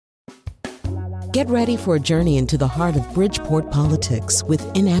Get ready for a journey into the heart of Bridgeport politics with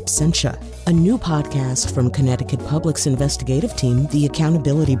In Absentia, a new podcast from Connecticut Public's investigative team, The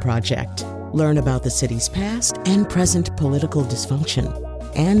Accountability Project. Learn about the city's past and present political dysfunction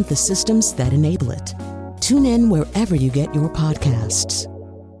and the systems that enable it. Tune in wherever you get your podcasts.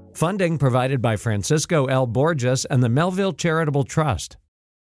 Funding provided by Francisco L. Borges and the Melville Charitable Trust.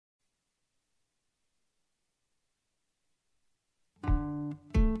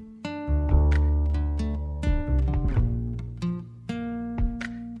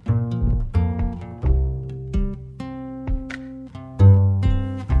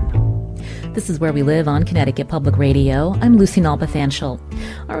 This is Where We Live on Connecticut Public Radio. I'm Lucy Nalpathanchel.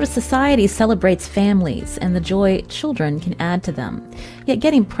 Our society celebrates families and the joy children can add to them. Yet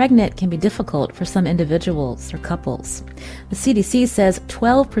getting pregnant can be difficult for some individuals or couples. The CDC says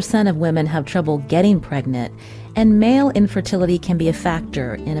 12% of women have trouble getting pregnant, and male infertility can be a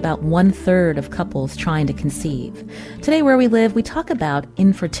factor in about 1/3 of couples trying to conceive. Today, Where We Live, we talk about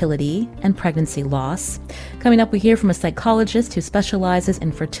infertility and pregnancy loss. Coming up, we hear from a psychologist who specializes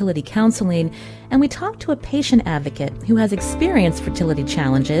in fertility counseling, and we talk to a patient advocate who has experienced fertility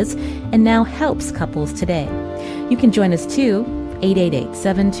challenges and now helps couples today. You can join us too.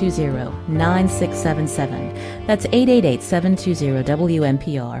 888-720-9677. That's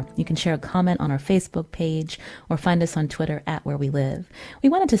 888-720-WNPR. You can share a comment on our Facebook page or find us on Twitter at Where We Live. We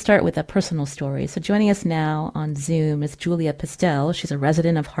wanted to start with a personal story. So joining us now on Zoom is Julia Pistel. She's a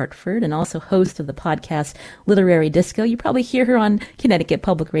resident of Hartford and also host of the podcast Literary Disco. You probably hear her on Connecticut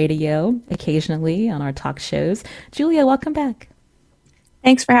Public Radio occasionally on our talk shows. Julia, welcome back.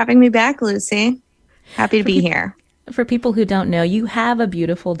 Thanks for having me back, Lucy. Happy to be here. For people who don't know, you have a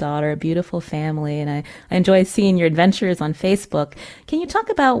beautiful daughter, a beautiful family, and I enjoy seeing your adventures on Facebook. Can you talk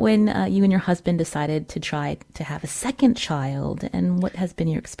about when you and your husband decided to try to have a second child, and what has been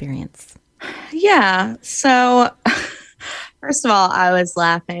your experience? Yeah. So, first of all, I was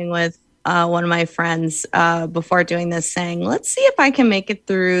laughing with one of my friends before doing this, saying, let's see if I can make it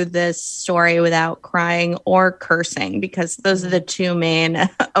through this story without crying or cursing, because those are the two main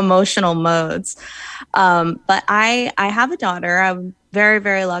emotional modes. But I have a daughter. I'm very,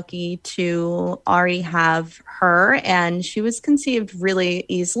 very lucky to already have her, and she was conceived really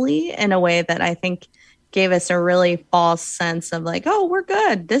easily in a way that I think gave us a really false sense of like, oh, we're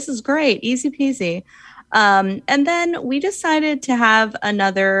good. This is great. Easy peasy. And then we decided to have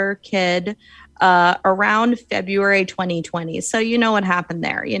another kid around February 2020. So you know what happened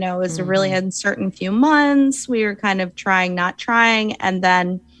there. You know, it was a really uncertain few months. We were kind of trying, not trying. And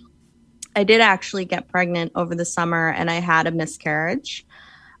then I did actually get pregnant over the summer, and I had a miscarriage,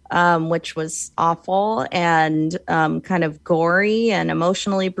 which was awful and kind of gory and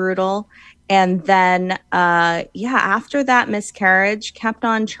emotionally brutal. And then, after that miscarriage, kept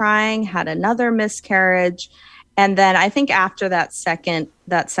on trying, had another miscarriage. And then I think after that second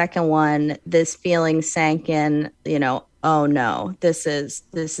one, this feeling sank in, you know, oh no, this is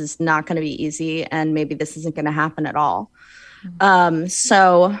not going to be easy. And maybe this isn't going to happen at all.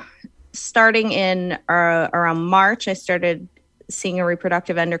 So starting in around March, I started seeing a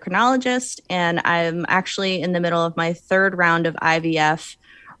reproductive endocrinologist, and I'm actually in the middle of my third round of IVF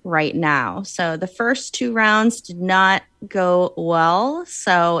right now. So the first two rounds did not go well.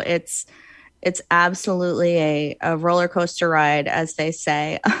 So it's absolutely a roller coaster ride, as they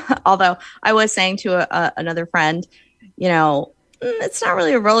say. Although I was saying to another friend, you know, it's not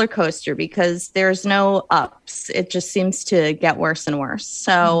really a roller coaster because there's no ups. It just seems to get worse and worse.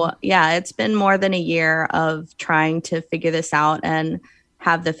 So yeah, it's been more than a year of trying to figure this out and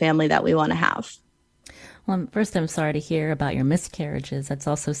have the family that we want to have. Well, first, I'm sorry to hear about your miscarriages. That's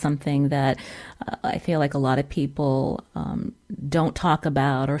also something that I feel like a lot of people don't talk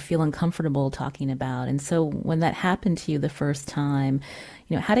about or feel uncomfortable talking about. And so when that happened to you the first time,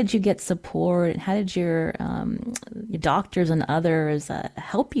 you know, how did you get support? How did your doctors and others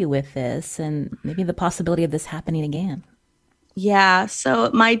help you with this, and maybe the possibility of this happening again? Yeah,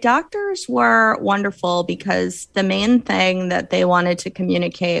 so my doctors were wonderful because the main thing that they wanted to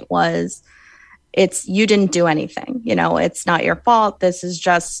communicate was, you didn't do anything, you know, it's not your fault. This is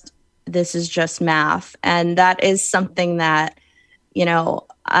just math. And that is something that, you know,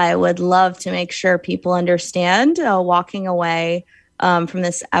 I would love to make sure people understand walking away from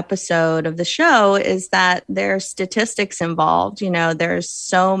this episode of the show is that there's statistics involved. You know, there's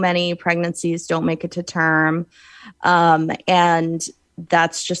so many pregnancies don't make it to term. And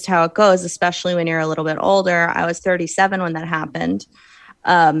that's just how it goes, especially when you're a little bit older. I was 37 when that happened.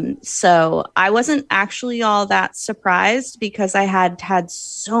 So I wasn't actually all that surprised because I had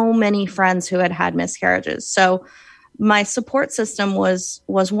so many friends who had miscarriages. So my support system was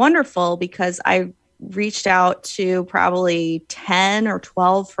wonderful because I reached out to probably 10 or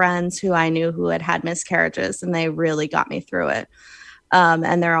 12 friends who I knew who had miscarriages, and they really got me through it.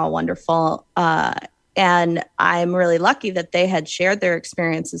 And they're all wonderful. And I'm really lucky that they had shared their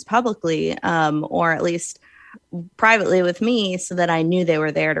experiences publicly, or at least privately with me, so that I knew they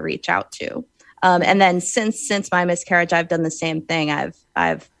were there to reach out to. And then since my miscarriage, I've done the same thing.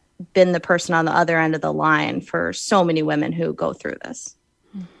 I've been the person on the other end of the line for so many women who go through this.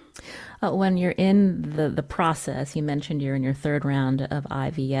 When you're in the process, you mentioned you're in your third round of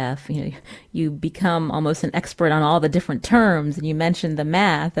IVF, you become almost an expert on all the different terms, and you mentioned the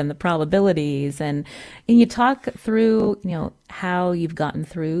math and the probabilities, and you talk through, how you've gotten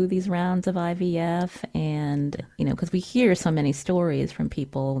through these rounds of IVF, and, because we hear so many stories from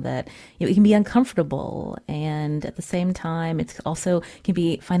people that it can be uncomfortable, and at the same time, it's also can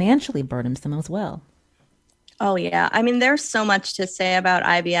be financially burdensome as well. Oh, yeah. I mean, there's so much to say about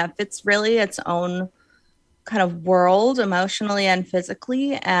IVF. It's really its own kind of world, emotionally and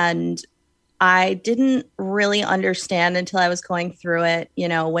physically. And I didn't really understand until I was going through it.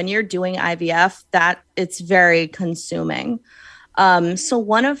 When you're doing IVF, that it's very consuming. So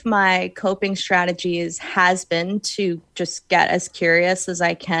one of my coping strategies has been to just get as curious as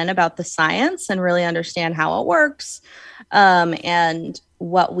I can about the science and really understand how it works. And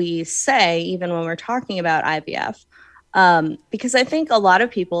what we say, even when we're talking about IVF, because I think a lot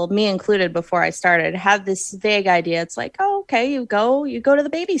of people, me included before I started, have this vague idea. It's like, oh, okay, you go to the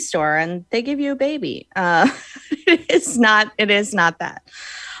baby store and they give you a baby. It is not that.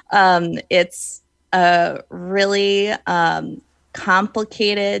 It's a really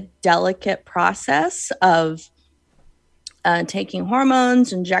complicated, delicate process of taking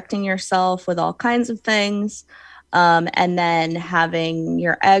hormones, injecting yourself with all kinds of things. And then having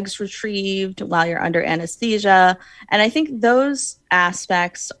your eggs retrieved while you're under anesthesia. And I think those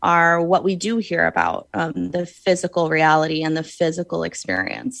aspects are what we do hear about, the physical reality and the physical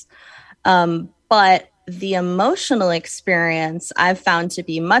experience. But the emotional experience I've found to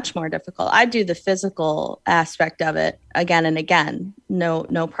be much more difficult. I do the physical aspect of it again and again,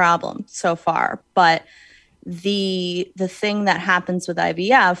 no problem so far. But the thing that happens with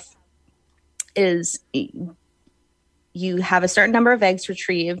IVF is you have a certain number of eggs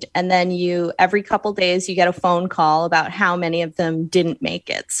retrieved, and then every couple days you get a phone call about how many of them didn't make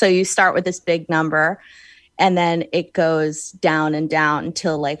it. So you start with this big number, and then it goes down and down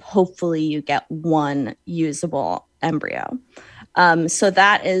until hopefully you get one usable embryo. So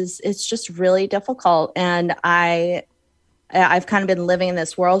it's just really difficult. And I've kind of been living in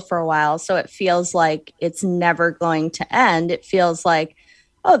this world for a while, so it feels like it's never going to end. It feels like,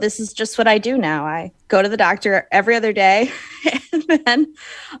 oh, this is just what I do now. I go to the doctor every other day, and then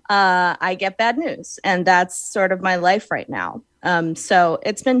I get bad news. And that's sort of my life right now. So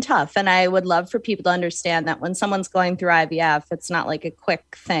it's been tough. And I would love for people to understand that when someone's going through IVF, it's not like a quick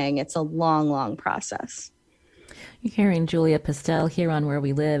thing. It's a long, long process. You're hearing Julia Pistel here on Where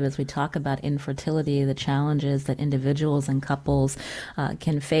We Live as we talk about infertility, the challenges that individuals and couples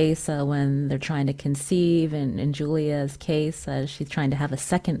can face when they're trying to conceive. And in Julia's case, she's trying to have a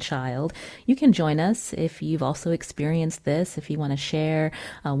second child. You can join us if you've also experienced this, if you want to share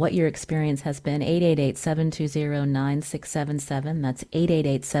what your experience has been. 888-720-9677. That's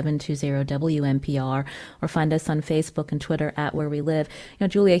 888-720-WNPR. Or find us on Facebook and Twitter at Where We Live.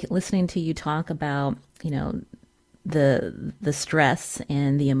 Julia, listening to you talk about, the stress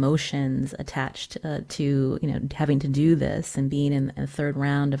and the emotions attached to having to do this and being in a third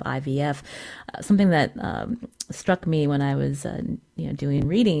round of IVF, something that struck me when I was doing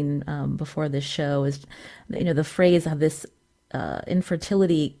reading before this show is the phrase of this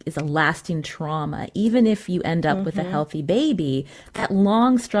infertility is a lasting trauma. Even if you end up with a healthy baby, that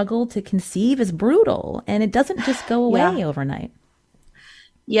long struggle to conceive is brutal, and it doesn't just go away overnight.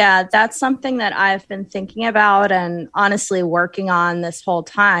 Yeah, that's something that I've been thinking about and honestly working on this whole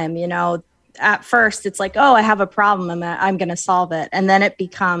time. At first it's like, oh, I have a problem and I'm going to solve it. And then it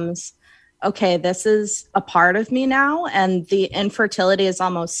becomes, okay, this is a part of me now. And the infertility is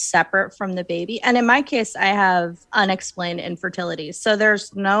almost separate from the baby. And in my case, I have unexplained infertility. So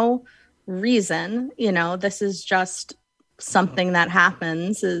there's no reason, this is just something that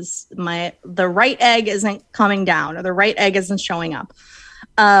happens, is the right egg isn't coming down or the right egg isn't showing up.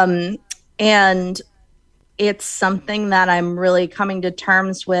 And it's something that I'm really coming to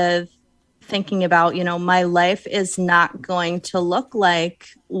terms with, thinking about, my life is not going to look like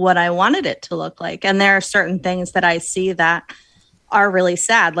what I wanted it to look like. And there are certain things that I see that are really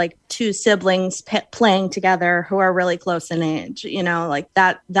sad, like two siblings playing together who are really close in age, like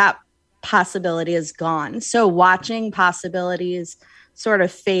that possibility is gone. So watching possibilities sort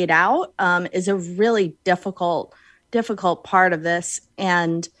of fade out is a really difficult part of this.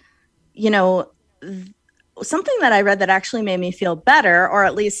 And, something that I read that actually made me feel better, or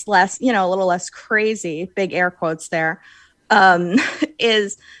at least less, a little less crazy, big air quotes there,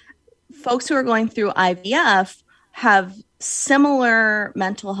 is folks who are going through IVF have similar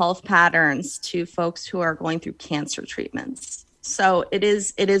mental health patterns to folks who are going through cancer treatments. So it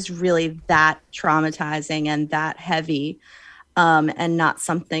is really that traumatizing and that heavy, and not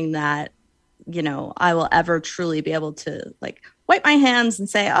something that, I will ever truly be able to wipe my hands and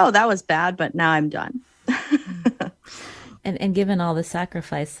say, oh, that was bad, but now I'm done. And given all the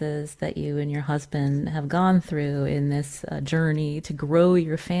sacrifices that you and your husband have gone through in this journey to grow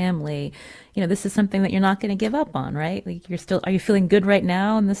your family, this is something that you're not going to give up on, right? Are you feeling good right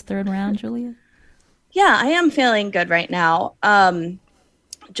now in this third round, Julia? Yeah, I am feeling good right now.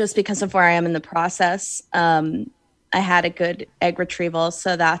 Just because of where I am in the process. I had a good egg retrieval,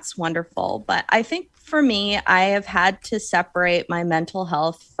 so that's wonderful. But I think for me, I have had to separate my mental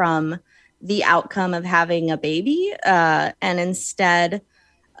health from the outcome of having a baby, and instead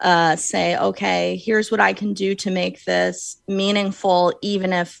say, okay, here's what I can do to make this meaningful,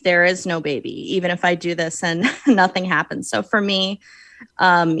 even if there is no baby, even if I do this and nothing happens. So for me,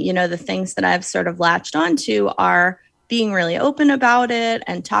 the things that I've sort of latched onto are being really open about it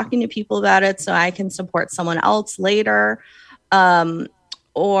and talking to people about it so I can support someone else later.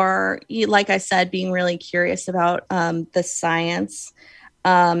 Or like I said, being really curious about the science.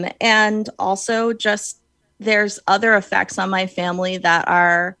 And also just there's other effects on my family that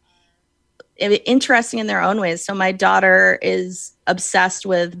are interesting in their own ways. So my daughter is obsessed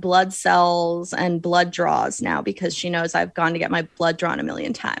with blood cells and blood draws now because she knows I've gone to get my blood drawn a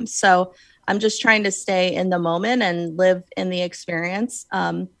million times. So I'm just trying to stay in the moment and live in the experience,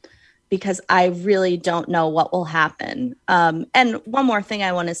 because I really don't know what will happen. And one more thing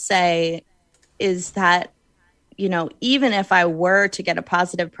I want to say is that, even if I were to get a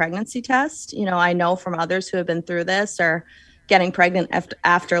positive pregnancy test, I know from others who have been through this or getting pregnant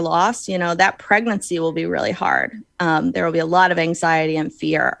after loss, that pregnancy will be really hard. There will be a lot of anxiety and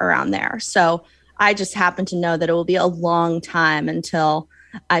fear around there. So I just happen to know that it will be a long time until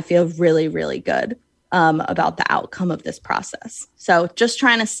I feel really, really good about the outcome of this process. So just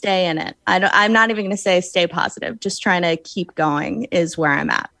trying to stay in it. I'm not even going to say stay positive. Just trying to keep going is where I'm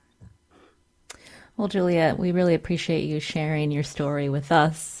at. Well, Julia, we really appreciate you sharing your story with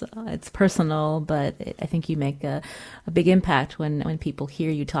us. It's personal, but I think you make a big impact when people hear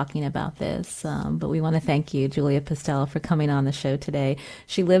you talking about this. But we want to thank you, Julia Pistel, for coming on the show today.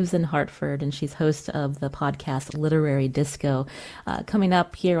 She lives in Hartford, and she's host of the podcast Literary Disco. Coming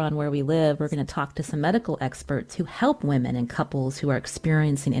up here on Where We Live, we're going to talk to some medical experts who help women and couples who are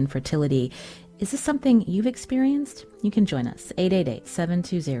experiencing infertility. Is this something you've experienced? You can join us,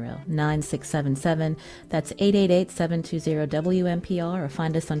 888-720-9677. That's 888-720-WNPR, or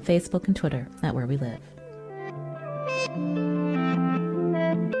find us on Facebook and Twitter at Where We Live.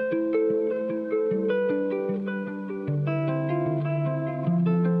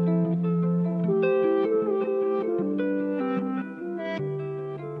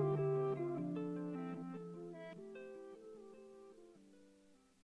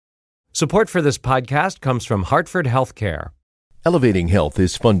 Support for this podcast comes from Hartford Healthcare. Elevating Health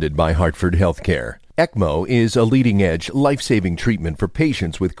is funded by Hartford Healthcare. ECMO is a leading-edge, life-saving treatment for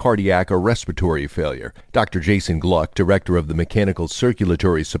patients with cardiac or respiratory failure. Dr. Jason Gluck, director of the Mechanical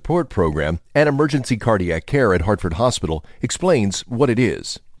Circulatory Support Program and Emergency Cardiac Care at Hartford Hospital, explains what it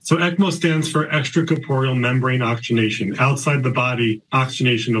is. So ECMO stands for extracorporeal membrane oxygenation, outside the body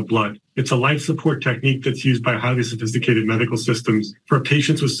oxygenation of blood. It's a life support technique that's used by highly sophisticated medical systems for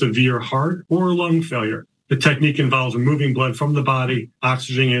patients with severe heart or lung failure. The technique involves removing blood from the body,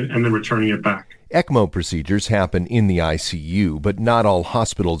 oxygenating it, and then returning it back. ECMO procedures happen in the ICU, but not all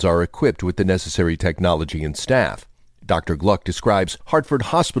hospitals are equipped with the necessary technology and staff. Dr. Gluck describes Hartford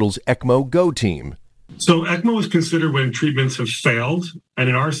Hospital's ECMO Go team. So ECMO is considered when treatments have failed. And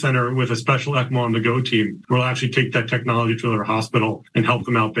in our center, with a special ECMO on the Go team, we'll actually take that technology to their hospital and help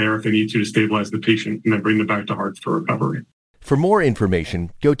them out there if they need to stabilize the patient and then bring them back to Hartford for recovery. For more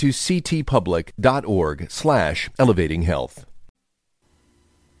information, go to ctpublic.org/elevatinghealth.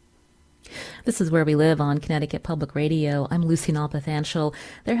 This is Where We Live on Connecticut Public Radio. I'm Lucy Nalpathanchel.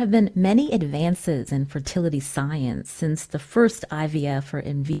 There have been many advances in fertility science since the first IVF or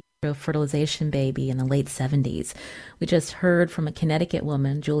in vitro fertilization baby in the late 70s. We just heard from a Connecticut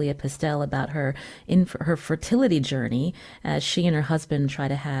woman, Julia Pistel, about her fertility journey as she and her husband try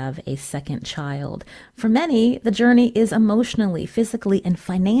to have a second child. For many, the journey is emotionally, physically, and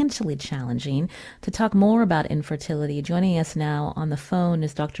financially challenging. To talk more about infertility, joining us now on the phone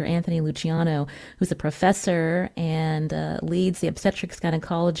is Dr. Anthony Luciano, who's a professor and leads the obstetrics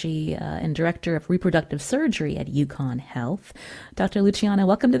gynecology and director of reproductive surgery at UConn Health. Dr. Luciano,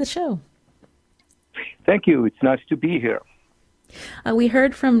 welcome to the show. Thank you. It's nice to be here. We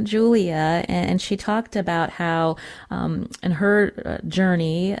heard from Julia, and she talked about how in her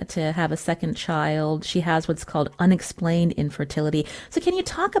journey to have a second child, she has what's called unexplained infertility. So can you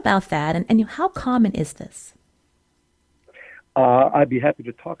talk about that, and how common is this? I'd be happy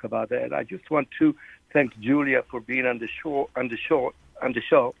to talk about that. I just want to thank Julia for being on the show, and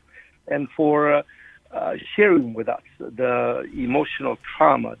for sharing with us the emotional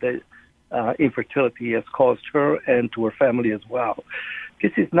trauma that infertility has caused her and to her family as well.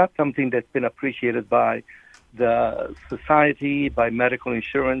 This is not something that's been appreciated by the society, by medical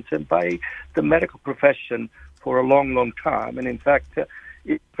insurance, and by the medical profession for a long, long time. And in fact,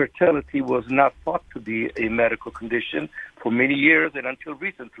 infertility was not thought to be a medical condition for many years, and until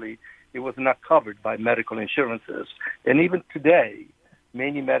recently, it was not covered by medical insurances. And even today,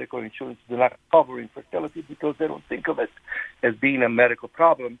 many medical insurances do not cover infertility because they don't think of it as being a medical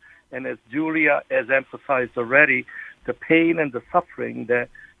problem. And as Julia has emphasized already, the pain and the suffering that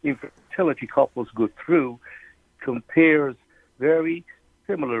infertility couples go through compares very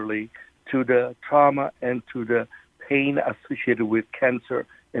similarly to the trauma and to the pain associated with cancer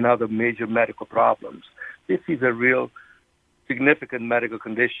and other major medical problems. This is a real significant medical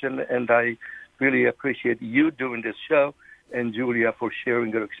condition, and I really appreciate you doing this show and Julia for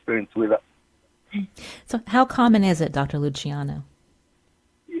sharing your experience with us. So how common is it, Dr. Luciano?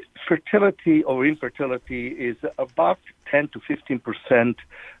 Fertility or infertility is about 10 to 15%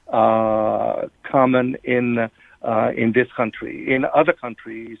 common in this country. In other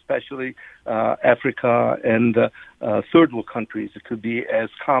countries, especially Africa and third world countries, it could be as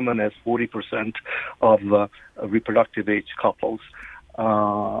common as 40% of reproductive age couples.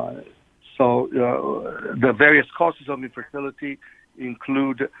 So the various causes of infertility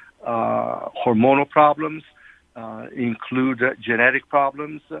include hormonal problems, include genetic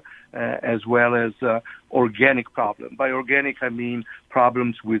problems, as well as organic problems. By organic, I mean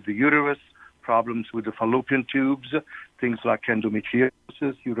problems with the uterus, problems with the fallopian tubes, things like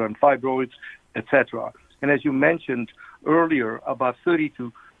endometriosis, uterine fibroids, etc. And as you mentioned earlier, about 30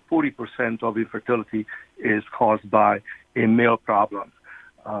 to 40% of infertility is caused by a male problem.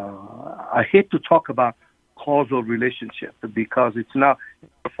 I hate to talk about causal relationship because it's not your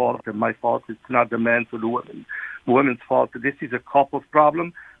fault and my fault. It's not the man's or the woman's fault. This is a couple's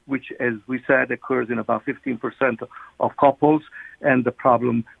problem, which, as we said, occurs in about 15% of couples, and the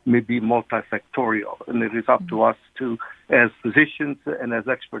problem may be multifactorial. And it is up to us to, as physicians and as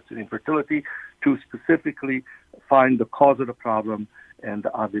experts in infertility, to specifically find the cause of the problem and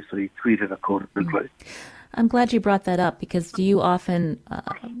obviously treat it accordingly. I'm glad you brought that up, because do you often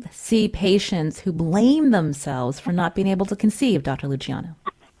see patients who blame themselves for not being able to conceive, Dr. Luciano?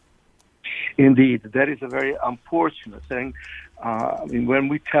 Indeed, that is a very unfortunate thing. When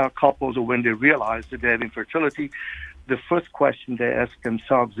we tell couples or when they realize that they have infertility, the first question they ask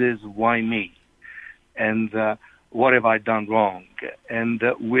themselves is, why me? And what have I done wrong? And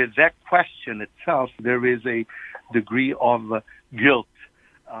with that question itself, there is a degree of guilt.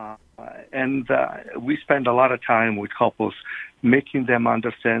 And we spend a lot of time with couples making them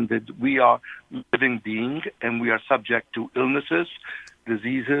understand that we are living beings and we are subject to illnesses,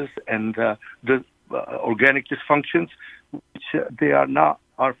 diseases, and the organic dysfunctions, which they are not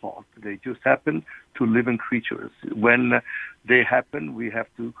our fault. They just happen to living creatures. When they happen, we have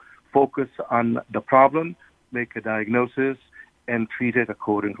to focus on the problem, make a diagnosis, and treat it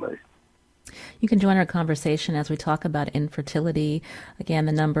accordingly. You can join our conversation as we talk about infertility. Again,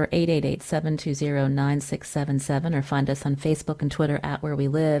 the number 888-720-9677, or find us on Facebook and Twitter at Where We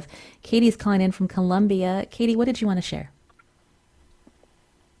Live. Katie's calling in from Columbia. Katie, what did you want to share?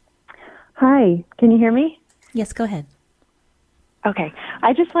 Hi, can you hear me? Yes, go ahead. Okay.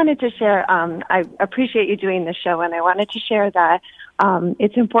 I just wanted to share, I appreciate you doing this show, and I wanted to share that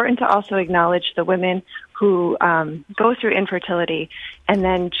it's important to also acknowledge the women who go through infertility and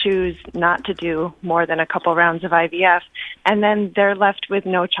then choose not to do more than a couple rounds of IVF, and then they're left with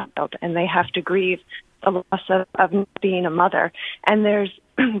no child, and they have to grieve the loss of being a mother. And there's,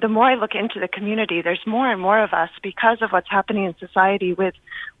 the more I look into the community, there's more and more of us, because of what's happening in society with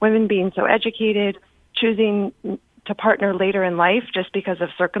women being so educated, choosing to to partner later in life just because of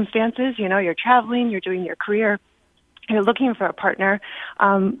circumstances. You know, you're traveling, you're doing your career, you're looking for a partner.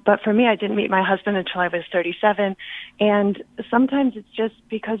 But for me, I didn't meet my husband until I was 37. And sometimes it's just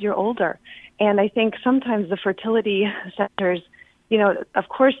because you're older. And I think sometimes the fertility centers, you know, of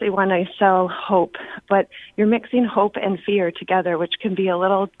course they want to sell hope, but you're mixing hope and fear together, which can be a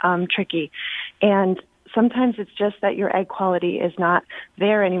little tricky. And sometimes it's just that your egg quality is not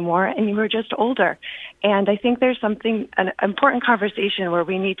there anymore and you were just older. And I think there's an important conversation where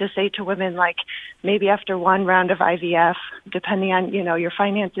we need to say to women, like, maybe after one round of IVF, depending on, you know, your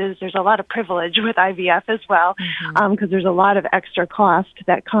finances, there's a lot of privilege with IVF as well, because there's a lot of extra cost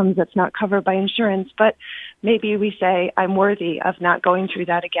that comes that's not covered by insurance. But maybe we say, I'm worthy of not going through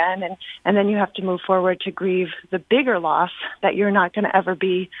that again. And then you have to move forward to grieve the bigger loss that you're not going to ever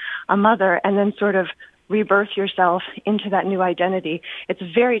be a mother, and then sort of rebirth yourself into that new identity. It's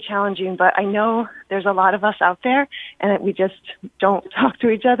very challenging, but I know there's a lot of us out there, and we just don't talk to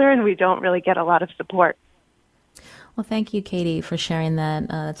each other, and we don't really get a lot of support. Well, thank you, Katie, for sharing that.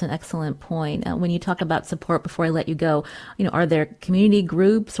 That's an excellent point. When you talk about support, before I let you go, you know, are there community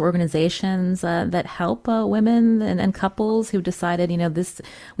groups, organizations that help women and couples who've decided, you know,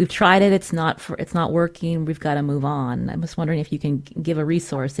 we've tried it, it's not working, we've got to move on? I'm just wondering if you can give a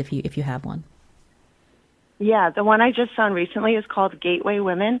resource if you have one. Yeah, the one I just found recently is called Gateway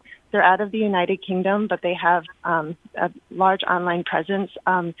Women. They're out of the United Kingdom, but they have a large online presence.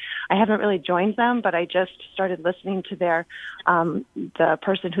 I haven't really joined them, but I just started listening to the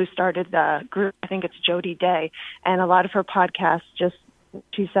person who started the group. I think it's Jody Day, and a lot of her podcasts, just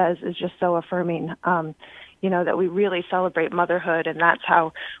she says, is just so affirming. You know, that we really celebrate motherhood, and that's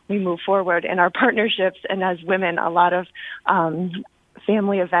how we move forward in our partnerships. And as women, a lot of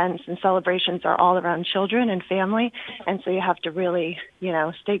family events and celebrations are all around children and family. And so you have to really, you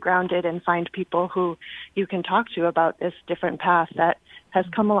know, stay grounded and find people who you can talk to about this different path that has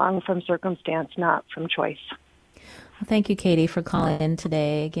come along from circumstance, not from choice. Well, thank you, Katie, for calling in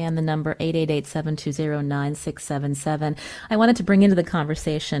today. Again, the number 888-720-9677. I wanted to bring into the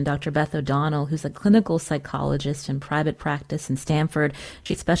conversation Dr. Beth O'Donnell, who's a clinical psychologist in private practice in Stanford.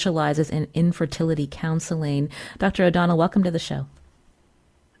 She specializes in infertility counseling. Dr. O'Donnell, welcome to the show.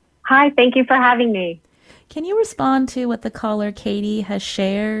 Hi, thank you for having me. Can you respond to what the caller Katie has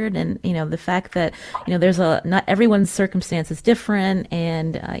shared, and you know the fact that there's not everyone's circumstance is different,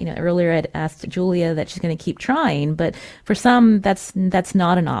 and earlier I'd asked Julia that she's going to keep trying, but for some that's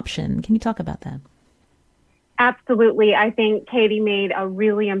not an option. Can you talk about that? Absolutely, I think Katie made a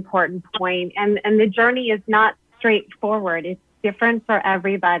really important point, and the journey is not straightforward. It's different for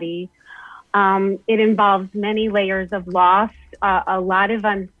everybody. It involves many layers of loss, a lot of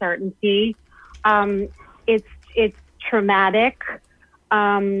uncertainty. It's traumatic.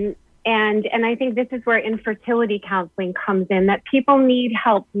 And I think this is where infertility counseling comes in, that people need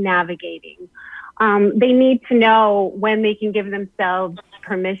help navigating. They need to know when they can give themselves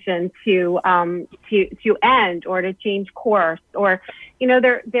permission to end or to change course, or,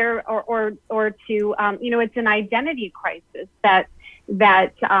 it's an identity crisis that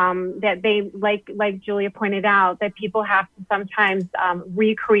they, like Julia pointed out, that people have to sometimes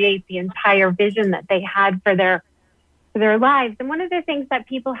recreate the entire vision that they had for their lives. And one of the things that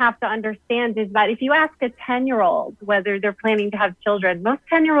people have to understand is that if you ask a 10-year-old whether they're planning to have children, most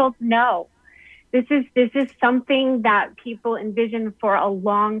 10-year-olds know. This is something that people envision for a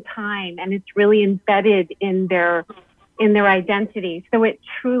long time, and it's really embedded in their identity. So it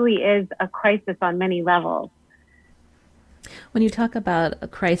truly is a crisis on many levels. When you talk about a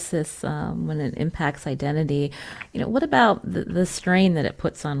crisis, when it impacts identity, what about the strain that it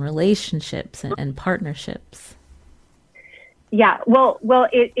puts on relationships and partnerships? Yeah, well,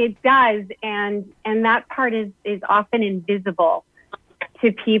 it does, and that part is often invisible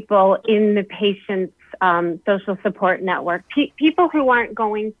to people in the patient's social support network. People who aren't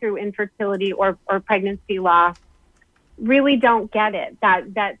going through infertility or pregnancy loss really don't get it.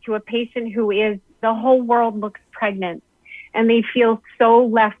 That to a patient who is, the whole world looks pregnant, and they feel so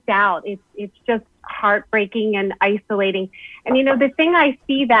left out. It's just heartbreaking and isolating. And, the thing I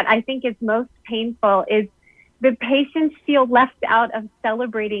see that I think is most painful is the patients feel left out of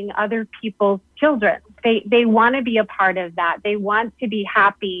celebrating other people's children. They want to be a part of that. They want to be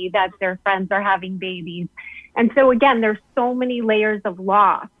happy that their friends are having babies. And so, again, there's so many layers of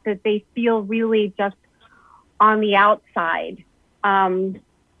loss that they feel really just on the outside.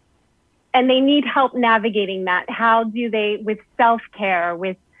 And they need help navigating that. How do they, with self-care,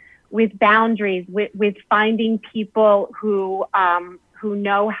 with boundaries, with finding people who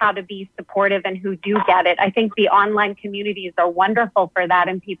know how to be supportive and who do get it. I think the online communities are wonderful for that,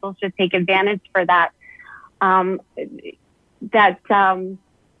 and people should take advantage for that. that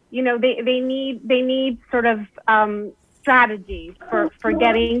they need sort of strategies for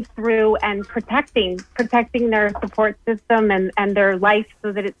getting through and protecting their support system and their life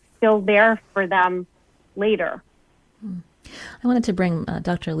so that it's still there for them later. I wanted to bring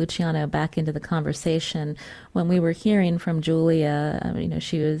Dr. Luciano back into the conversation. When we were hearing from Julia,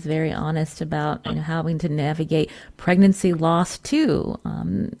 she was very honest about having to navigate pregnancy loss too,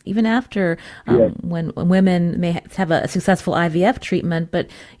 even after when women may have a successful IVF treatment, but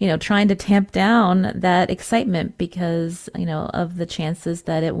trying to tamp down that excitement because of the chances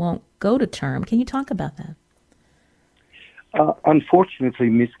that it won't go to term. Can you talk about that? Unfortunately,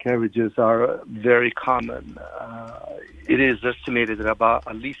 miscarriages are very common. It is estimated that about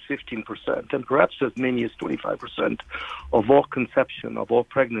at least 15% and perhaps as many as 25% of all conception, of all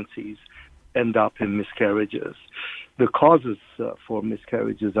pregnancies, end up in miscarriages. The causes for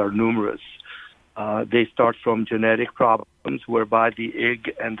miscarriages are numerous. They start from genetic problems whereby the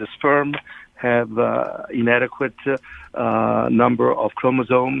egg and the sperm have inadequate number of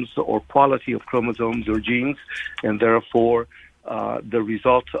chromosomes or quality of chromosomes or genes, and therefore the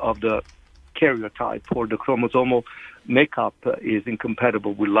result of the karyotype or the chromosomal makeup is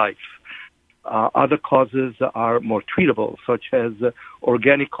incompatible with life. Other causes are more treatable, such as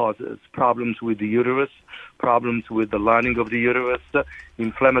organic causes, problems with the uterus, problems with the lining of the uterus,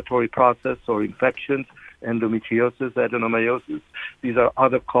 inflammatory process or infections, endometriosis, adenomyosis. These are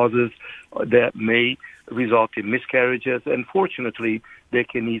other causes that may result in miscarriages, and fortunately, they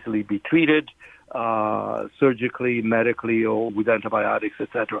can easily be treated surgically, medically, or with antibiotics,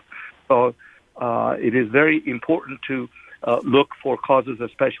 etc. So it is very important to look for causes,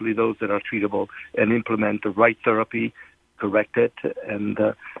 especially those that are treatable, and implement the right therapy, correct it, and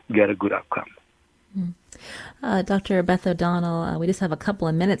get a good outcome. Dr. Beth O'Donnell, we just have a couple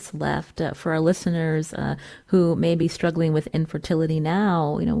of minutes left for our listeners who may be struggling with infertility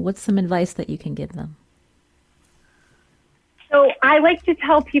now. What's some advice that you can give them? So I like to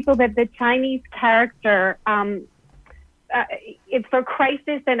tell people that the Chinese character, it's for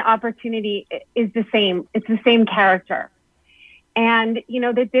crisis and opportunity is the same. It's the same character. And,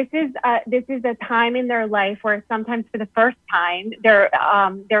 that this is a time in their life where sometimes for the first time they're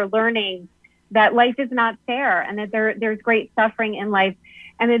learning that life is not fair and that there's great suffering in life,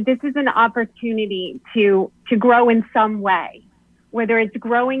 and that this is an opportunity to grow in some way, whether it's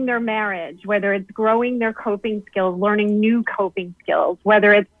growing their marriage, whether it's growing their coping skills, learning new coping skills,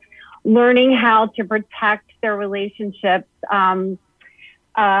 whether it's learning how to protect their relationships. That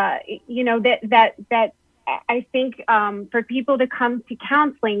I think for people to come to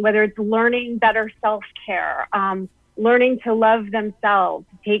counseling, whether it's learning better self-care, learning to love themselves,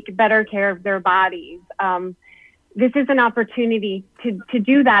 take better care of their bodies. This is an opportunity to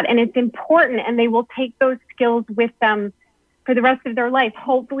do that. And it's important, and they will take those skills with them for the rest of their life.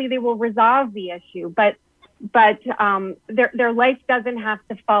 Hopefully they will resolve the issue, but their life doesn't have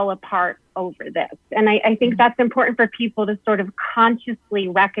to fall apart over this. And I think that's important for people to sort of consciously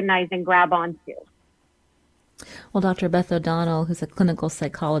recognize and grab onto. Well, Dr. Beth O'Donnell, who's a clinical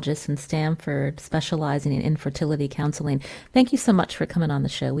psychologist in Stanford, specializing in infertility counseling, thank you so much for coming on the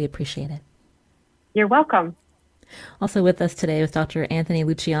show. We appreciate it. You're welcome. Also with us today is Dr. Anthony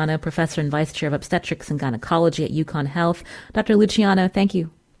Luciano, professor and vice chair of obstetrics and gynecology at UConn Health. Dr. Luciano, thank you.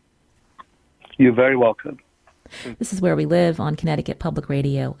 You're very welcome. This is Where We Live on Connecticut Public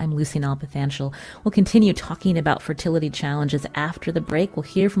Radio. I'm Lucy Nalpathanchel. We'll continue talking about fertility challenges after the break. We'll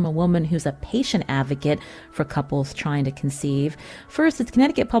hear from a woman who's a patient advocate for couples trying to conceive. First, it's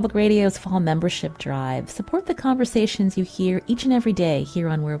Connecticut Public Radio's Fall Membership Drive. Support the conversations you hear each and every day here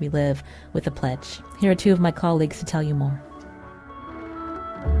on Where We Live with a pledge. Here are two of my colleagues to tell you more.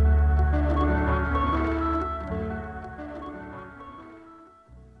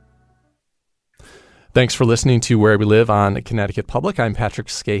 Thanks for listening to Where We Live on Connecticut Public. I'm Patrick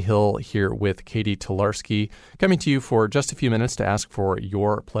Scahill here with Katie Tolarski, coming to you for just a few minutes to ask for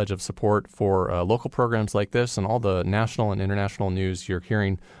your pledge of support for local programs like this and all the national and international news you're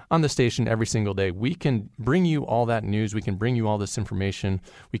hearing on the station every single day. We can bring you all that news. We can bring you all this information.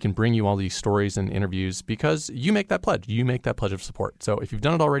 We can bring you all these stories and interviews because you make that pledge. You make that pledge of support. So if you've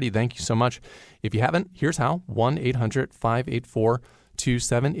done it already, thank you so much. If you haven't, here's how. 1-800-584-2788,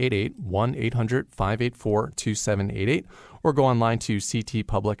 1-800-584-2788, or go online to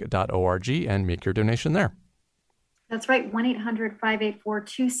ctpublic.org and make your donation there. That's right.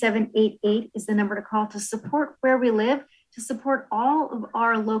 1-800-584-2788 is the number to call to support Where We Live, to support all of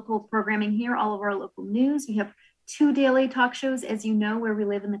our local programming here, all of our local news. We have 2 daily talk shows, as you know, Where We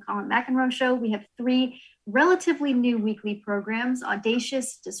Live and the Colin McEnroe Show. We have 3 relatively new weekly programs,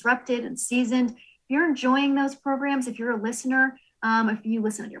 Audacious, Disrupted, and Seasoned. you're enjoying those programs, if you're a listener, if you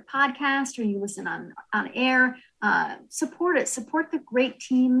listen on your podcast or you listen on air, support it. Support the great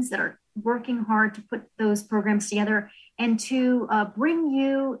teams that are working hard to put those programs together and to bring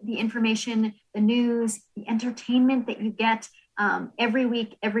you the information, the news, the entertainment that you get every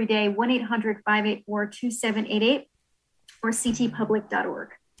week, every day. 1-800-584-2788 or ctpublic.org.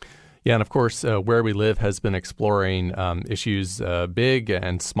 Yeah, and of course, Where We Live has been exploring issues big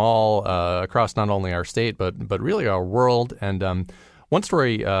and small across not only our state, but really our world. And one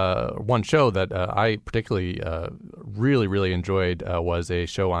story, one show that I particularly really enjoyed was a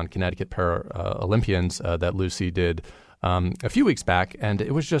show on Connecticut Paralympians that Lucy did a few weeks back. And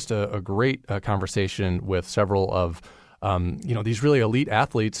it was just a great conversation with several of these really elite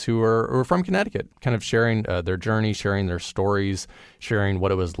athletes who are from Connecticut, kind of sharing their journey, sharing their stories, sharing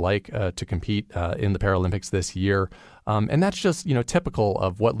what it was like to compete in the Paralympics this year. And that's just, typical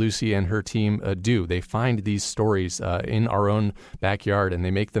of what Lucy and her team do. They find these stories in our own backyard and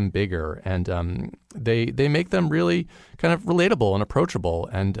they make them bigger, and they make them really kind of relatable and approachable.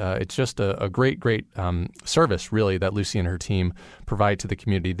 And it's just a great service, really, that Lucy and her team provide to the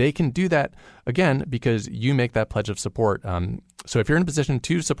community. They can do that, again, because you make that pledge of support. So if you're in a position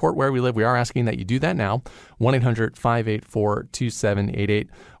to support Where We Live, we are asking that you do that now, 1-800-584-2788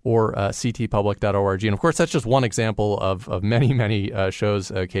 or ctpublic.org. And of course, that's just one example of many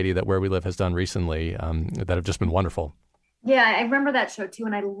shows, Katie, that Where We Live has done recently that have just been wonderful. Yeah, I remember that show too,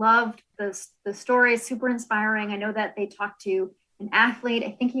 and I loved the story. Super inspiring. I know that they talked to an athlete.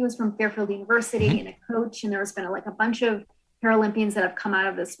 I think he was from Fairfield University, and a coach, and there's been a bunch of Paralympians that have come out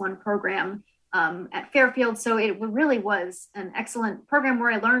of this one program at Fairfield. So it really was an excellent program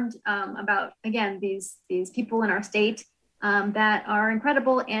where I learned about, again, these people in our state that are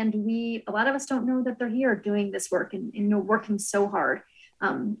incredible. And a lot of us don't know that they're here doing this work and working so hard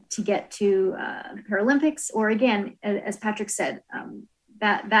to get to the Paralympics, or again, as Patrick said,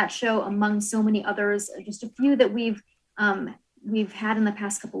 that show among so many others, just a few that we've had in the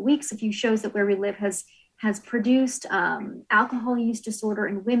past couple of weeks, a few shows that Where We Live has produced, alcohol use disorder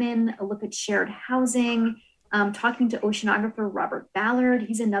in women, a look at shared housing, talking to oceanographer Robert Ballard.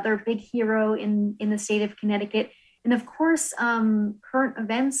 He's another big hero in the state of Connecticut. And of course, current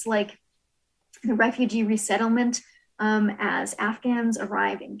events like the refugee resettlement as Afghans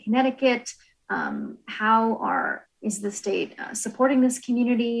arrive in Connecticut. Is the state supporting this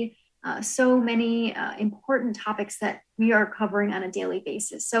community? So many important topics that we are covering on a daily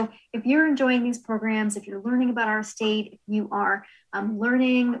basis. So if you're enjoying these programs, if you're learning about our state, if you are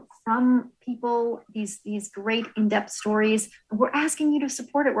learning from people, these great in-depth stories, we're asking you to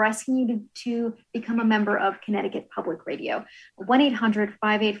support it. We're asking you to become a member of Connecticut Public Radio.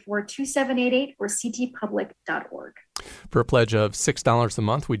 1-800-584-2788 or ctpublic.org. For a pledge of $6 a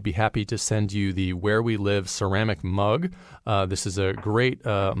month, we'd be happy to send you the Where We Live ceramic mug. This is a great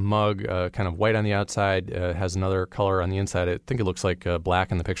mug, kind of white on the outside, has another color on the inside. I think it looks like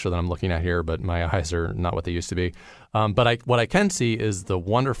black in the picture that I'm looking at here, but my eyes are not what they used to be. But what I can see is the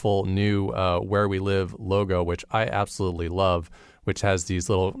wonderful new Where We Live logo, which I absolutely love, which has these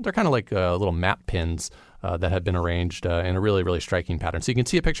they're kind of like little map pins that have been arranged in a really striking pattern. So you can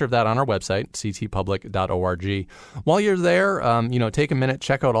see a picture of that on our website, ctpublic.org. While you're there, take a minute,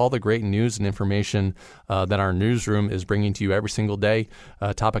 check out all the great news and information that our newsroom is bringing to you every single day.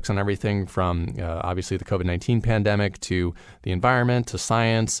 Topics on everything from obviously the COVID-19 pandemic to the environment, to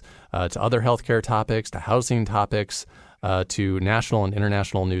science, to other healthcare topics, to housing topics, to national and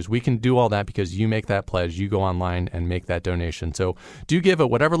international news. We can do all that because you make that pledge. You go online and make that donation. So do give at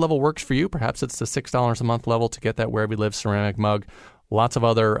whatever level works for you. Perhaps it's the $6 a month level to get that Where We Live ceramic mug. Lots of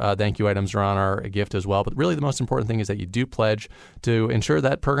other thank you items are on our gift as well. But really the most important thing is that you do pledge to ensure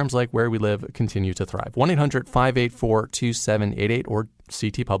that programs like Where We Live continue to thrive. 1-800-584-2788 or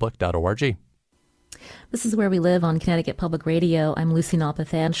ctpublic.org. This is Where We Live on Connecticut Public Radio. I'm Lucy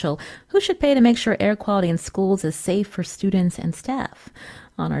Nalpathanchel. Who should pay to make sure air quality in schools is safe for students and staff?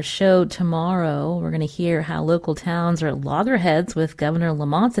 On our show tomorrow, we're going to hear how local towns are at loggerheads with Governor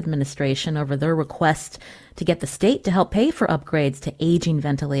Lamont's administration over their request to get the state to help pay for upgrades to aging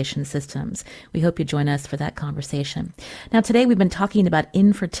ventilation systems. We hope you join us for that conversation. Now, today we've been talking about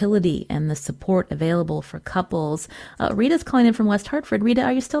infertility and the support available for couples. Rita's calling in from West Hartford. Rita,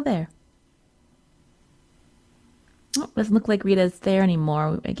 are you still there? Oh, doesn't look like Rita's there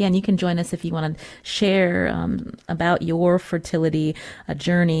anymore. Again, you can join us if you want to share about your fertility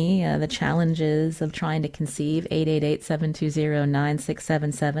journey, the challenges of trying to conceive,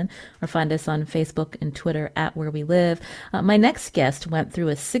 888-720-9677, or find us on Facebook and Twitter at Where We Live. My next guest went through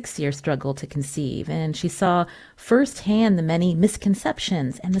a 6-year struggle to conceive, and she saw firsthand the many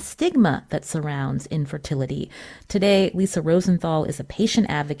misconceptions and the stigma that surrounds infertility. Today, Lisa Rosenthal is a patient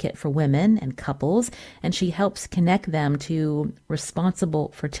advocate for women and couples, and she helps connect them to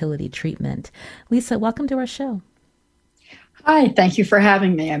responsible fertility treatment. Lisa, welcome to our show. Hi, thank you for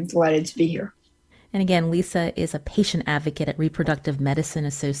having me. I'm delighted to be here. And again, Lisa is a patient advocate at Reproductive Medicine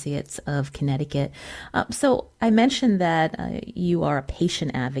Associates of Connecticut. So I mentioned that you are a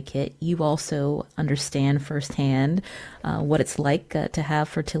patient advocate. You also understand firsthand what it's like to have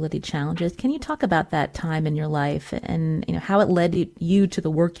fertility challenges. Can you talk about that time in your life and how it led you to the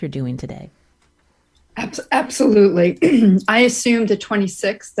work you're doing today? Absolutely. I assumed at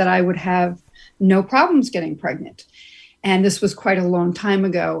 26 that I would have no problems getting pregnant. And this was quite a long time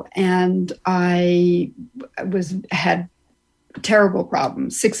ago. And I had terrible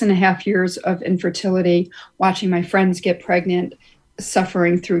problems, 6.5 years of infertility, watching my friends get pregnant,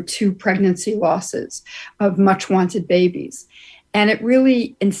 suffering through 2 pregnancy losses of much wanted babies. And it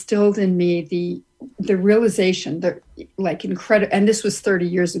really instilled in me the realization that incredible, and this was 30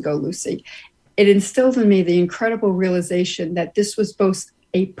 years ago, Lucy. It instilled in me the incredible realization that this was both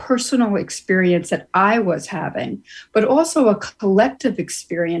a personal experience that I was having, but also a collective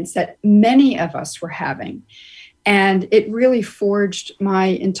experience that many of us were having. And it really forged my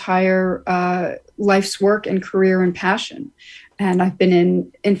entire life's work and career and passion. And I've been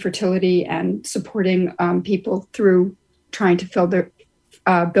in infertility and supporting people through trying to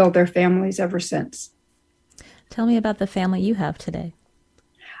build their families ever since. Tell me about the family you have today.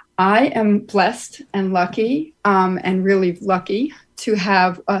 I am blessed and lucky, and really lucky to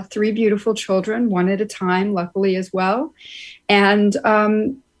have 3 beautiful children, one at a time, luckily as well. And,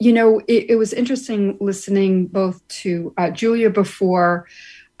 it was interesting listening both to Julia before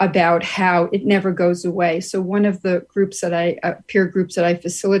about how it never goes away. So one of the groups peer groups that I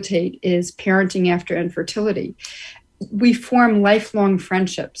facilitate is Parenting After Infertility. We form lifelong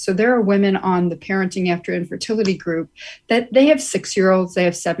friendships. So there are women on the Parenting After Infertility group that they have 6-year-olds, they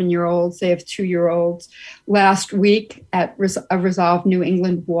have 7-year-olds, they have 2-year-olds. Last week at a Resolve New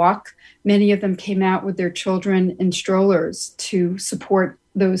England walk, many of them came out with their children in strollers to support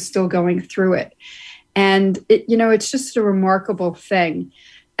those still going through it. And it's just a remarkable thing.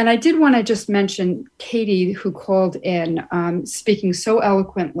 And I did want to just mention Katie, who called in, speaking so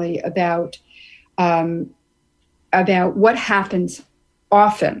eloquently about what happens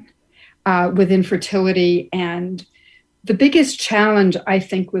often with infertility. And the biggest challenge, I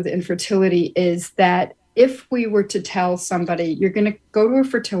think, with infertility is that if we were to tell somebody, you're going to go to a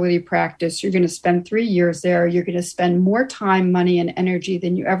fertility practice, you're going to spend 3 years there, you're going to spend more time, money, and energy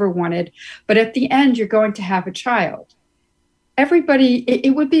than you ever wanted, but at the end, you're going to have a child.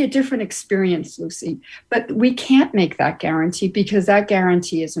 It would be a different experience, Lucy, but we can't make that guarantee because that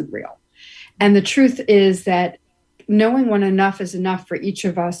guarantee isn't real. And the truth is that knowing when enough is enough for each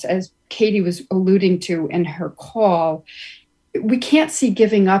of us, as Katie was alluding to in her call, we can't see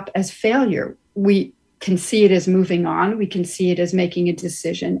giving up as failure. We can see it as moving on. We can see it as making a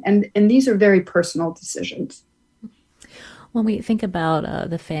decision. And these are very personal decisions. When we think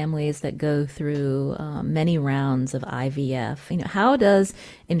about the families that go through many rounds of IVF, how does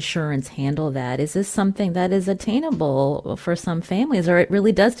insurance handle that? Is this something that is attainable for some families, or it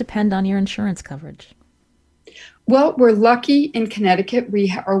really does depend on your insurance coverage? Well, we're lucky in Connecticut.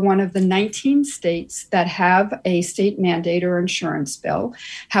 We are one of the 19 states that have a state mandate or insurance bill.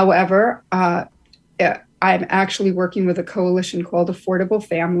 However, I'm actually working with a coalition called Affordable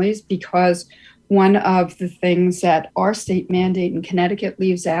Families because one of the things that our state mandate in Connecticut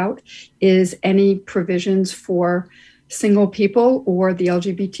leaves out is any provisions for single people or the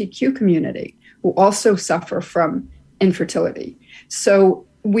LGBTQ community who also suffer from infertility. So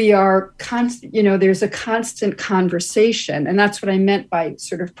we are there's a constant conversation, and that's what I meant by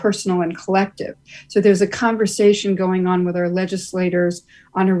sort of personal and collective. So there's a conversation going on with our legislators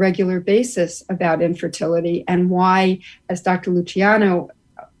on a regular basis about infertility and why, as Dr. Luciano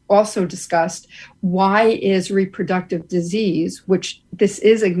also discussed, why is reproductive disease, which this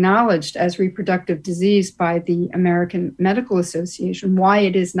is acknowledged as reproductive disease by the American Medical Association, why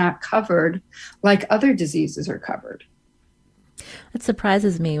it is not covered like other diseases are covered. It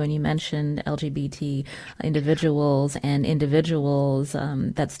surprises me when you mentioned LGBT individuals and individuals.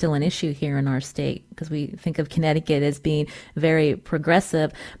 That's still an issue here in our state because we think of Connecticut as being very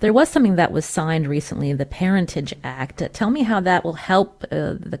progressive. There was something that was signed recently, the Parentage Act. Tell me how that will help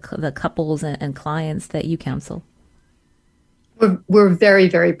the couples and clients that you counsel. We're very,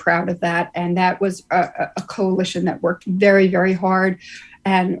 very proud of that. And that was a coalition that worked very, very hard.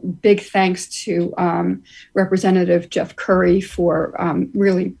 And big thanks to Representative Jeff Curry for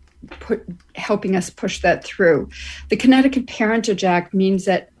really helping us push that through. The Connecticut Parentage Act means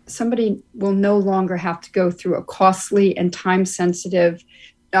that somebody will no longer have to go through a costly and time-sensitive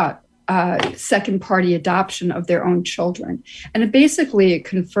second-party adoption of their own children. And it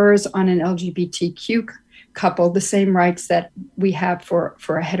confers on an LGBTQ couple the same rights that we have for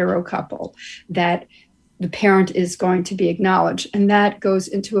a hetero couple, that the parent is going to be acknowledged. And that goes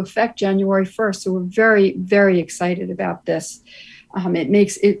into effect January 1st. So we're very, very excited about this.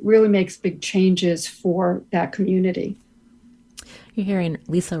 It really makes big changes for that community. You're hearing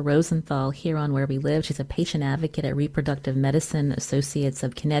Lisa Rosenthal here on Where We Live. She's a patient advocate at Reproductive Medicine Associates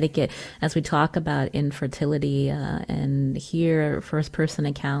of Connecticut as we talk about infertility and hear first-person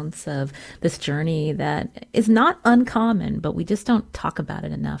accounts of this journey that is not uncommon, but we just don't talk about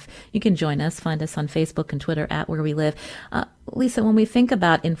it enough. You can join us, find us on Facebook and Twitter at Where We Live. Lisa, when we think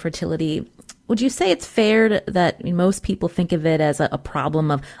about infertility, would you say it's fair that most people think of it as a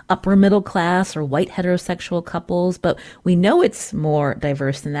problem of upper middle class or white heterosexual couples, but we know it's more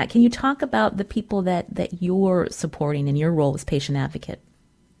diverse than that? Can you talk about the people that you're supporting in your role as patient advocate?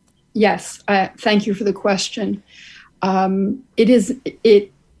 Yes, thank you for the question. I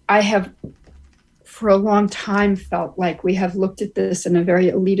have for a long time felt like we have looked at this in a very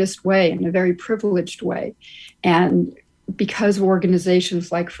elitist way, in a very privileged way. And because of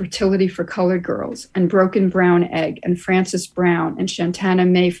organizations like Fertility for Colored Girls and Broken Brown Egg and Frances Brown and Shantana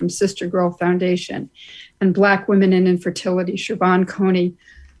May from Sister Girl Foundation and Black Women in Infertility, Siobhan Coney,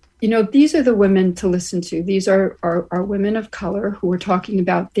 these are the women to listen to. These are women of color who are talking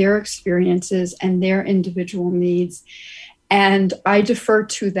about their experiences and their individual needs. And I defer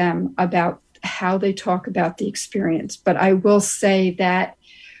to them about how they talk about the experience. But I will say that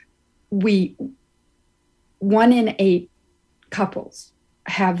 1 in 8 couples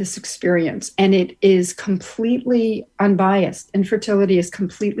have this experience, and it is completely unbiased. Infertility is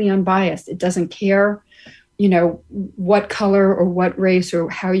completely unbiased. It doesn't care, what color or what race or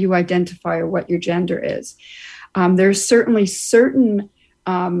how you identify or what your gender is. There's certainly certain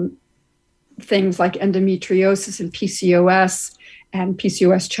things like endometriosis and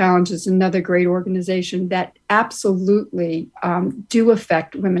PCOS Challenge is another great organization that absolutely do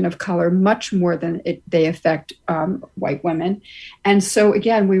affect women of color much more than they affect white women. And so,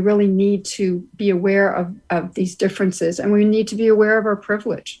 again, we really need to be aware of these differences, and we need to be aware of our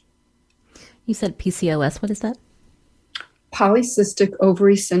privilege. You said PCOS. What is that? Polycystic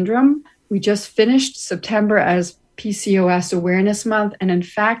ovary syndrome. We just finished September as PCOS Awareness Month. And in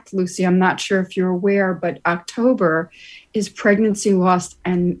fact, Lucy, I'm not sure if you're aware, but October is Pregnancy Loss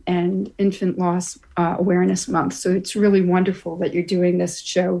and Infant Loss Awareness Month. So it's really wonderful that you're doing this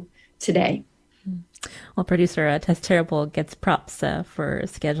show today. Well, producer Tess Terrible gets props for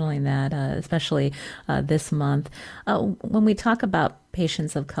scheduling that, especially this month. When we talk about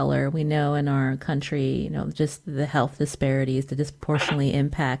patients of color, we know in our country, just the health disparities that disproportionately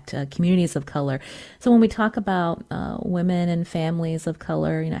impact communities of color. So when we talk about women and families of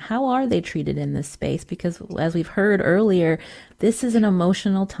color, how are they treated in this space? Because as we've heard earlier, this is an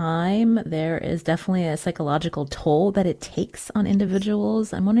emotional time. There is definitely a psychological toll that it takes on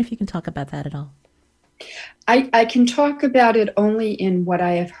individuals. I'm wondering if you can talk about that at all. I can talk about it only in what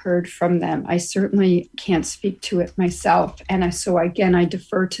I have heard from them. I certainly can't speak to it myself. And so again, I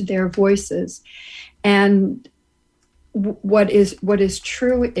defer to their voices. And what is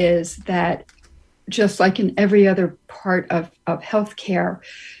true is that just like in every other part of healthcare,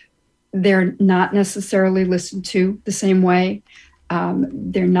 they're not necessarily listened to the same way.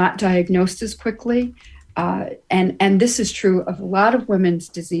 They're not diagnosed as quickly. And this is true of a lot of women's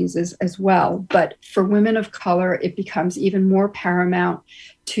diseases as well. But for women of color, it becomes even more paramount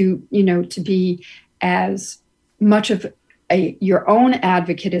to be as much of your own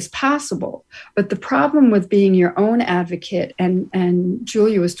advocate as possible. But the problem with being your own advocate, and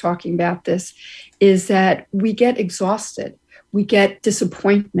Julia was talking about this, is that we get exhausted, we get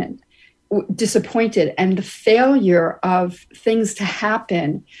disappointed, and the failure of things to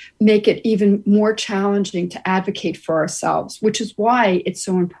happen make it even more challenging to advocate for ourselves, which is why it's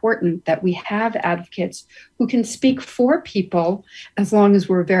so important that we have advocates who can speak for people as long as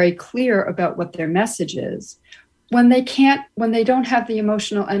we're very clear about what their message is. when they don't have the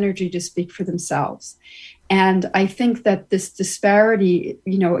emotional energy to speak for themselves. And I think that this disparity,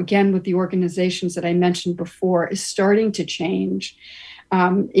 again, with the organizations that I mentioned before, is starting to change.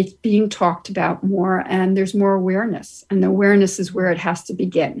 It's being talked about more, and there's more awareness. And the awareness is where it has to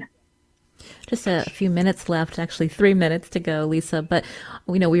begin. Just a few minutes left, actually 3 minutes to go, Lisa. But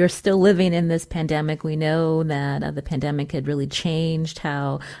we are still living in this pandemic. We know that the pandemic had really changed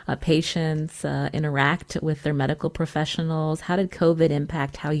how patients interact with their medical professionals. How did COVID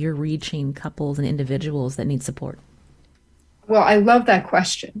impact how you're reaching couples and individuals that need support? Well, I love that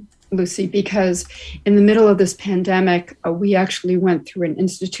question, Lucy, because in the middle of this pandemic, we actually went through an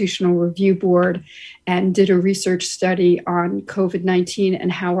institutional review board and did a research study on COVID-19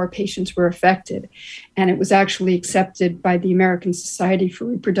 and how our patients were affected. And it was actually accepted by the American Society for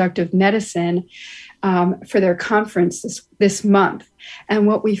Reproductive Medicine for their conference this month. And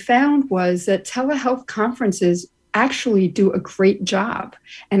what we found was that telehealth conferences actually do a great job.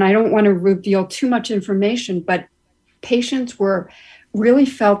 And I don't want to reveal too much information, but patients really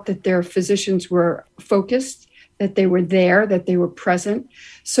felt that their physicians were focused, that they were there, that they were present.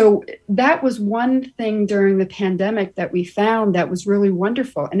 So that was one thing during the pandemic that we found that was really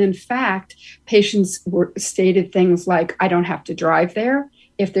wonderful. And in fact, patients stated things like, I don't have to drive there.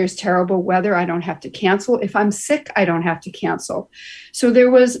 If there's terrible weather, I don't have to cancel. If I'm sick, I don't have to cancel. So there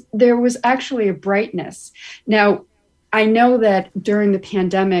was actually a brightness. Now, I know that during the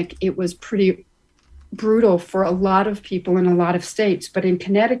pandemic, it was pretty brutal for a lot of people in a lot of states. But in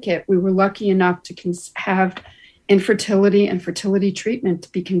Connecticut, we were lucky enough to have infertility and fertility treatment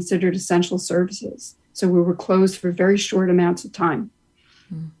to be considered essential services. So we were closed for very short amounts of time.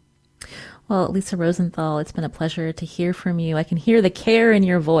 Well, Lisa Rosenthal, it's been a pleasure to hear from you. I can hear the care in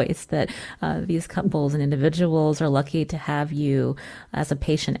your voice that these couples and individuals are lucky to have you as a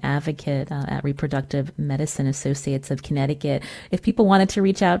patient advocate at Reproductive Medicine Associates of Connecticut. If people wanted to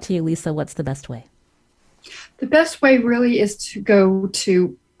reach out to you, Lisa, what's the best way? The best way really is to go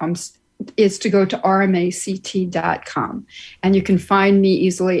to rmact.com, and you can find me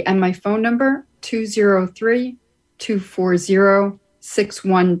easily. And my phone number,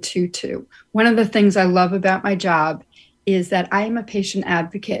 203-240-6122. One of the things I love about my job is that I am a patient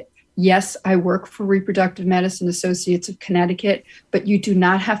advocate. Yes, I work for Reproductive Medicine Associates of Connecticut, but you do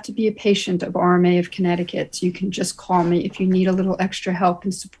not have to be a patient of RMA of Connecticut. So you can just call me if you need a little extra help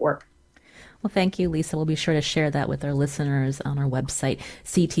and support. Well, thank you, Lisa. We'll be sure to share that with our listeners on our website,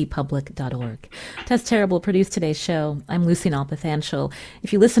 ctpublic.org. Tess Terrible produced today's show. I'm Lucy Nalpathanchel.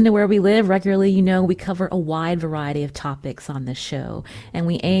 If you listen to Where We Live regularly, you know we cover a wide variety of topics on this show, and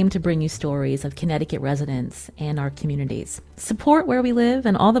we aim to bring you stories of Connecticut residents and our communities. Support Where We Live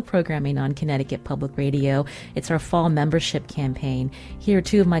and all the programming on Connecticut Public Radio. It's our fall membership campaign. Here are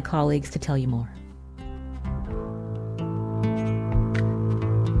two of my colleagues to tell you more.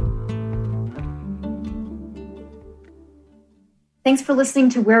 Thanks for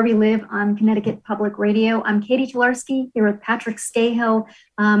listening to Where We Live on Connecticut Public Radio. I'm Katie Tolarski here with Patrick Scahill.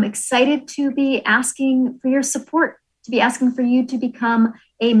 Excited to be asking for your support, to be asking for you to become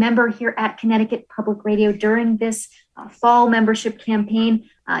a member here at Connecticut Public Radio during this fall membership campaign.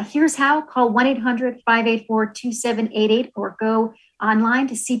 Here's how. Call 1-800-584-2788 or go online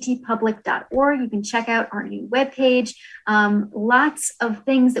to ctpublic.org. You can check out our new webpage. Lots of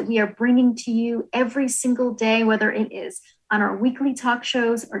things that we are bringing to you every single day, whether it is on our weekly talk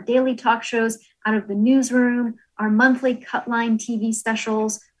shows, our daily talk shows, out of the newsroom, our monthly Cutline TV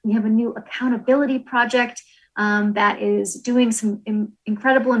specials. We have a new accountability project that is doing some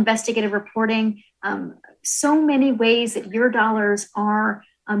incredible investigative reporting. So many ways that your dollars are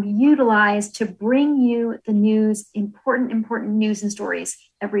utilized to bring you the news, important news and stories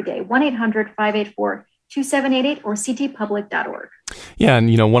every day. 1-800-584-2788 or ctpublic.org. Yeah,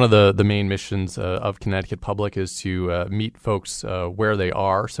 and one of the main missions of Connecticut Public is to meet folks where they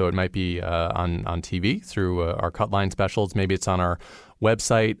are. So it might be on TV through our Cutline specials. Maybe it's on our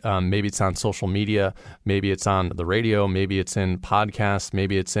website. Maybe it's on social media. Maybe it's on the radio. Maybe it's in podcasts.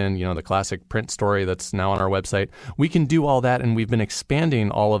 Maybe it's in the classic print story that's now on our website. We can do all that, and we've been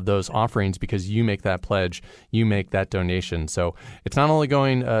expanding all of those offerings because you make that pledge, you make that donation. So it's not only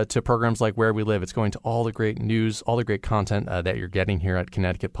going to programs like Where We Live, it's going to all the great news, all the great content that you're getting here at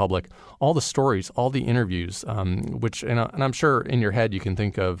Connecticut Public, all the stories, all the interviews, which and I'm sure in your head you can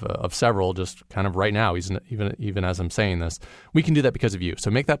think of several just kind of right now, even as I'm saying this. We can do that because of you.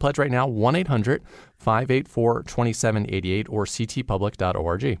 So make that pledge right now, 1-800-584-2788 or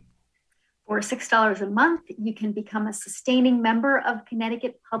ctpublic.org. For $6 a month, you can become a sustaining member of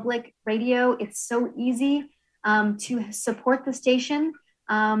Connecticut Public Radio. It's so easy to support the station.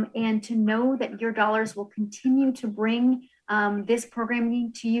 and to know that your dollars will continue to bring this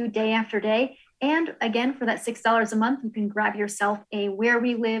programming to you day after day. And again, for that $6 a month, you can grab yourself a Where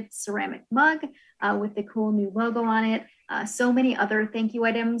We Live ceramic mug with the cool new logo on it. So many other thank you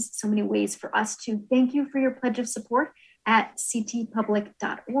items, so many ways for us to thank you for your pledge of support at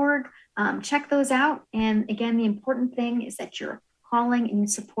ctpublic.org. Check those out. And again, the important thing is that you're calling and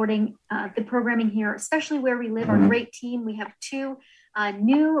supporting the programming here, especially Where We Live, our great team. We have two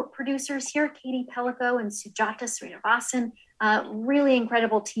new producers here, Katie Pellico and Sujata Srinivasan. Really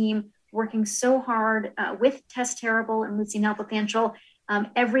incredible team working so hard with Tess Terrible and Lucy Nalpathanchel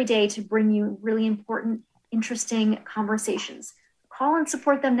every day to bring you really important, interesting conversations. Call and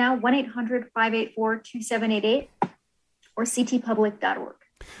support them now, 1-800-584-2788 or ctpublic.org.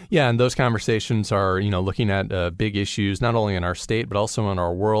 Yeah, and those conversations are, looking at big issues, not only in our state, but also in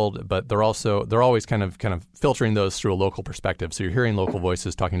our world. But they're always kind of filtering those through a local perspective. So you're hearing local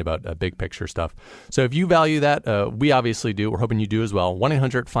voices talking about big picture stuff. So if you value that, we obviously do. We're hoping you do as well.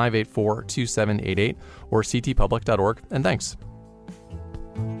 1-800-584-2788 or ctpublic.org. And thanks.